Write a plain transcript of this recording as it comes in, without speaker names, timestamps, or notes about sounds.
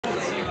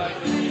I've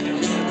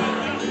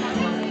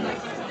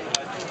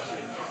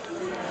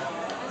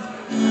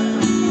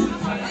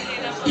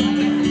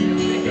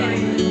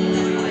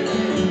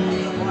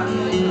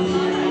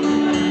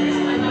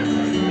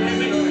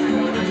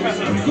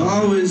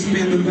always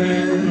been the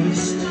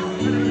best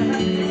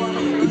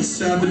at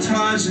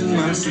sabotaging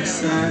my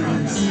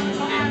success.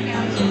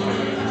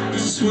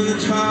 Just when the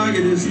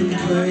target is in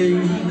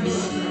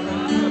place,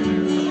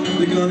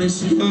 the gun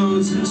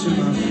explodes into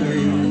my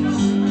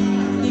face.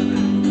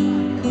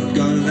 I've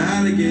got an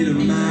alligator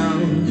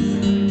mouth,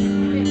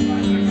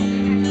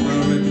 my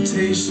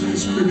reputation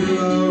is pretty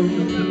low.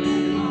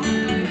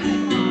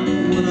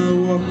 When I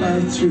walk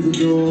back through the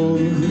door,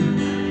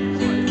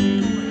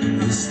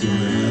 still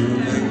have a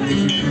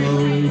Magnifico.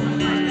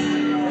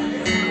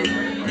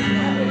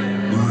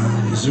 My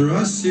eyes are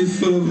rusty,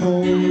 full of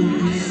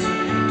holes.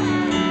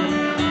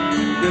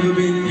 Never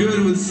been good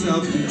with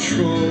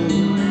self-control.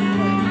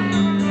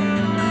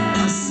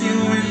 I see a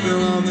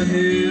windmill on the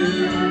hill.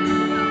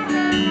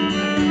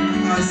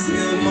 I see a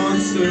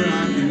monster I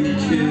can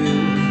kill.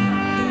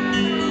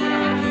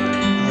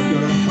 I've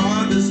got a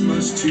heart that's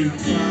much too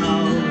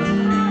proud,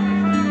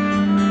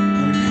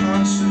 and a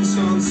conscience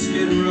on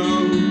Skid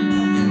Row.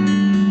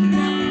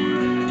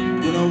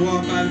 When I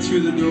walk back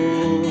through the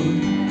door,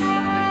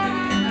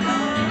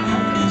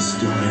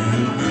 estoy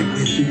en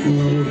Magnifico.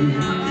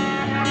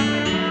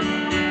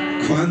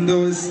 Cuando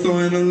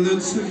estoy en la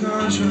lucha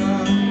contra,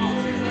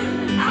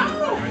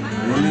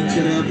 no me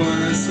queda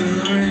buena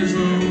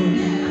razón.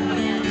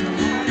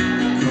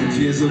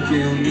 Confieso que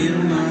yo miro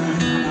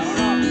más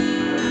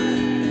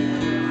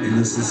en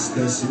las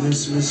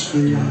estaciones más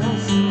frías.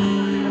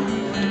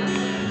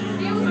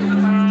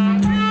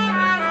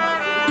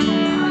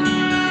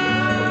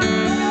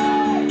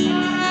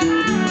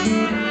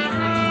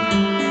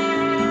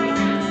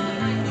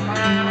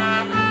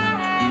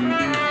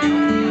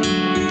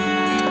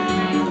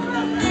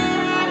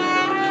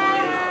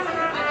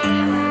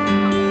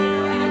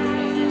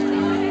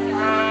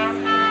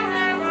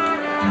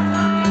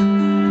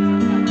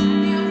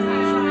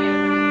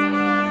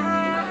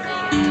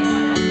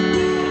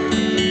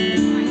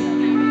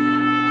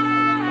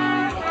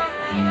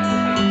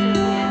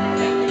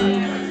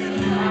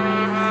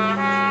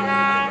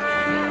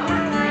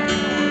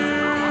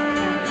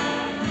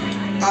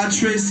 I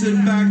trace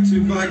it back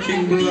to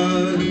Viking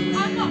blood.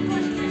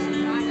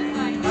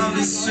 I'm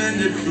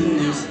descended from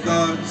those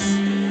thoughts.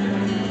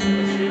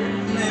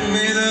 They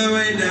made their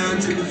way down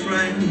to the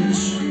French,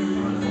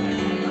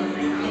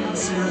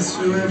 smashed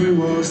through every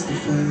war's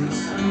defense.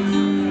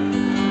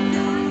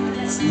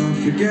 Let's not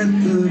forget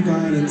the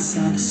violent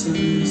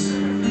Saxons,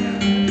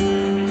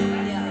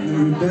 the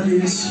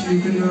rebellious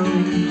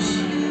Huguenots,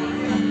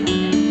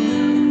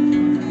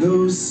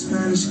 those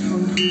Spanish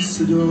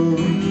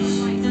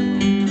conquistadors.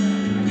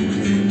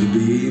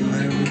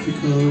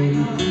 Magnifico.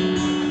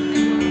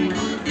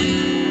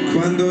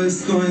 Cuando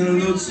estoy en la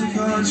lucha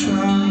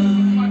contra,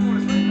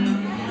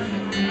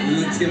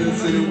 la tierra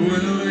se lo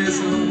bueno de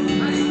eso.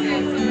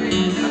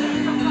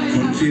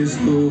 Confieso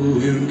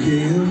que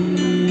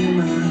amo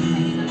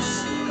más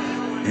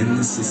en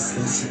las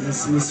estaciones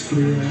más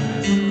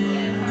frías.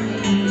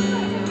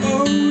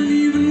 Oh, and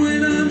even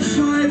when I'm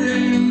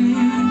fighting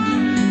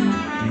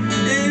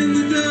in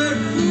the dirt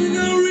for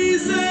no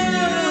reason,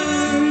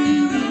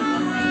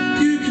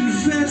 you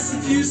confess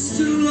that you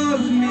still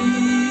love me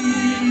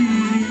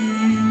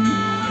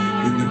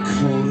in the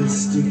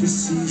coldest of the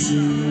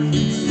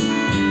seasons.